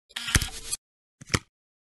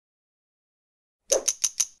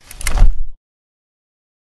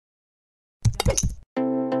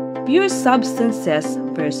Pure substances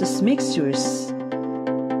versus mixtures.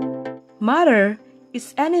 Matter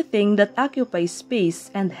is anything that occupies space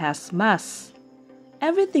and has mass.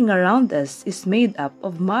 Everything around us is made up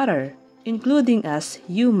of matter, including us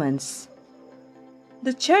humans.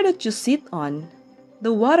 The chair that you sit on,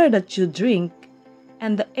 the water that you drink,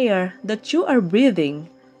 and the air that you are breathing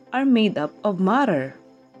are made up of matter.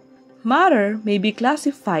 Matter may be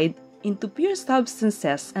classified into pure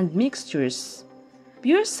substances and mixtures.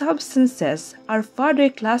 Pure substances are further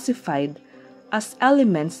classified as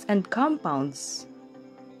elements and compounds,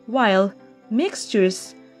 while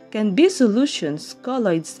mixtures can be solutions,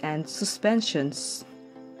 colloids, and suspensions.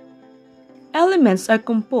 Elements are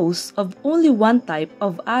composed of only one type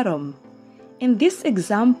of atom. In this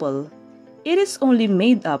example, it is only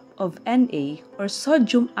made up of Na or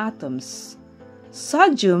sodium atoms.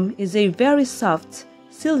 Sodium is a very soft,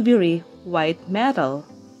 silvery white metal.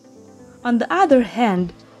 On the other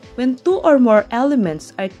hand, when two or more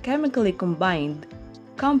elements are chemically combined,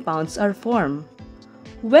 compounds are formed.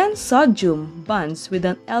 When sodium bonds with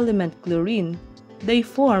an element chlorine, they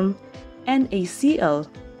form NaCl,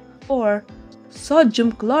 or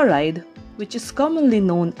sodium chloride, which is commonly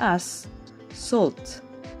known as salt.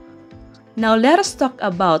 Now let us talk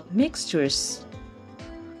about mixtures.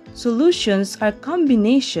 Solutions are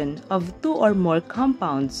combination of two or more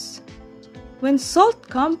compounds. When salt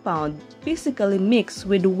compound physically mix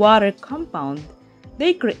with water compound,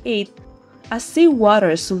 they create a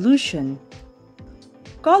seawater solution.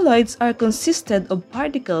 Colloids are consisted of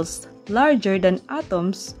particles larger than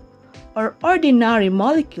atoms or ordinary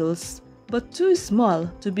molecules but too small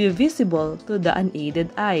to be visible to the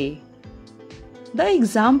unaided eye. The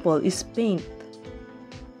example is paint.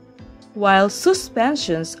 While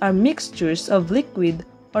suspensions are mixtures of liquid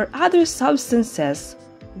or other substances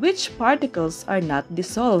which particles are not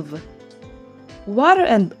dissolved. Water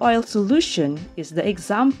and oil solution is the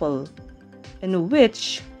example, in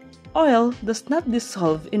which oil does not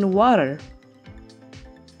dissolve in water.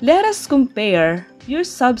 Let us compare pure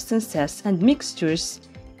substances and mixtures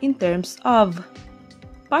in terms of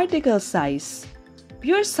particle size.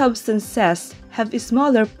 Pure substances have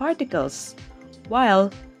smaller particles, while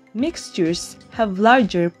mixtures have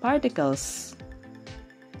larger particles.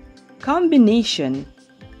 Combination.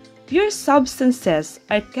 Pure substances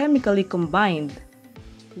are chemically combined,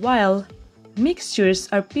 while mixtures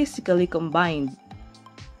are physically combined.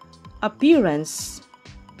 Appearance.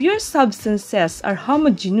 Pure substances are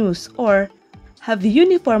homogeneous or have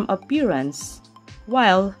uniform appearance,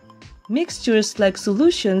 while mixtures like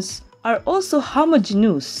solutions are also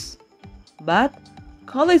homogeneous. But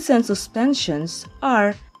colloids and suspensions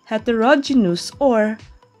are heterogeneous or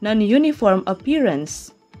non-uniform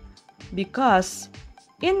appearance, because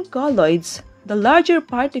in colloids, the larger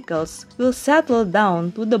particles will settle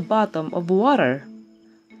down to the bottom of water,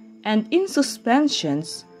 and in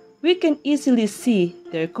suspensions, we can easily see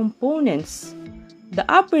their components. The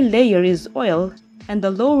upper layer is oil and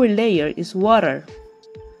the lower layer is water.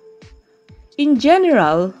 In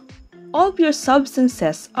general, all pure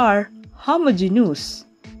substances are homogeneous,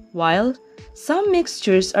 while some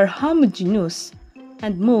mixtures are homogeneous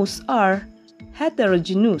and most are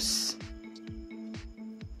heterogeneous.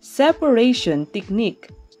 Separation technique.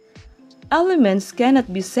 Elements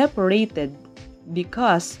cannot be separated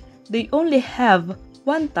because they only have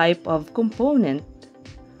one type of component.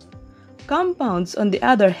 Compounds, on the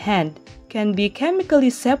other hand, can be chemically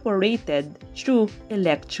separated through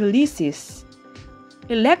electrolysis.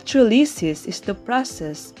 Electrolysis is the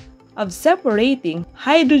process of separating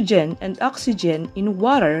hydrogen and oxygen in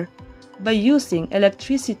water by using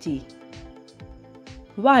electricity,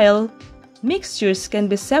 while mixtures can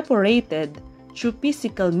be separated through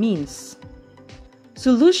physical means.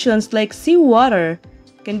 Solutions like seawater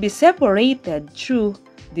can be separated through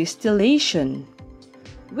distillation,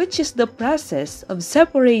 which is the process of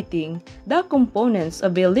separating the components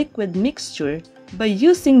of a liquid mixture by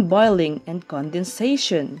using boiling and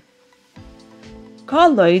condensation.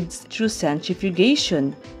 Colloids through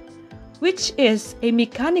centrifugation, which is a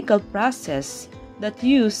mechanical process that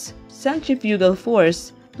uses centrifugal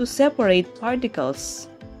force to separate particles.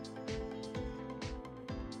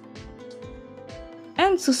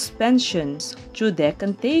 And suspensions through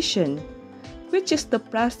decantation, which is the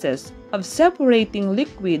process of separating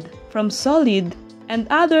liquid from solid and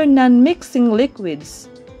other non-mixing liquids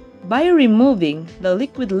by removing the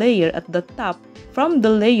liquid layer at the top from the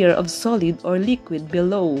layer of solid or liquid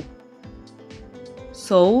below.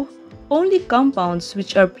 So, only compounds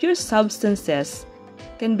which are pure substances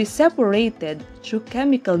can be separated through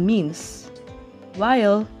chemical means,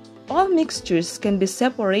 while all mixtures can be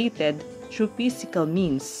separated through physical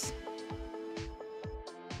means.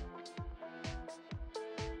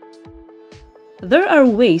 There are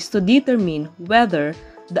ways to determine whether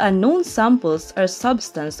the unknown samples are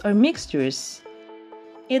substance or mixtures.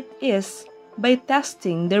 It is by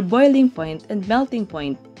testing their boiling point and melting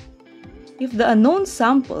point. If the unknown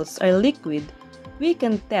samples are liquid, we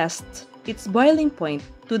can test its boiling point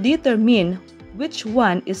to determine which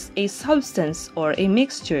one is a substance or a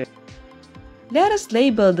mixture. Let us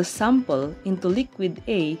label the sample into liquid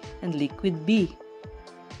A and liquid B.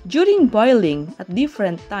 During boiling at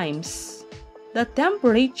different times, the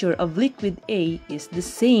temperature of liquid A is the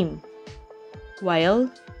same, while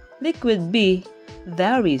liquid B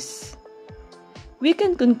varies. We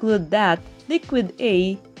can conclude that liquid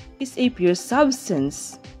A is a pure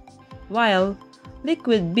substance, while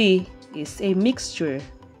liquid B is a mixture.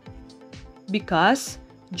 Because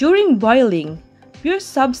during boiling, pure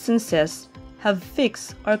substances have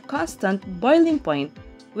fixed or constant boiling point,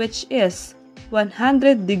 which is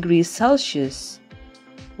 100 degrees Celsius,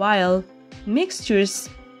 while mixtures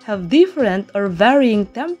have different or varying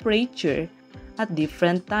temperature at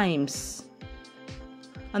different times.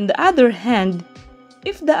 On the other hand,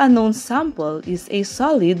 if the unknown sample is a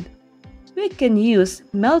solid, we can use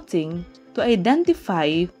melting to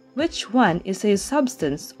identify which one is a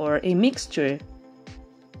substance or a mixture.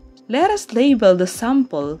 Let us label the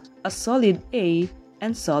sample as solid A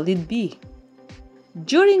and solid B.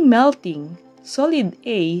 During melting, solid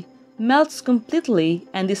A melts completely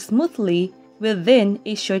and smoothly within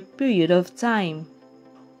a short period of time,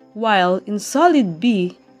 while in solid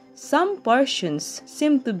B, some portions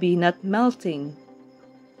seem to be not melting.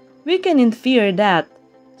 We can infer that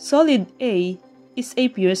solid A is a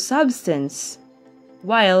pure substance,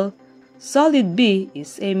 while solid B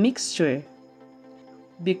is a mixture.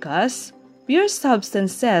 Because pure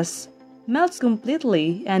substances melts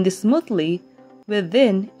completely and smoothly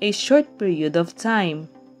within a short period of time,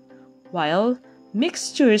 while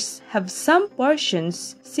mixtures have some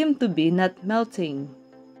portions seem to be not melting.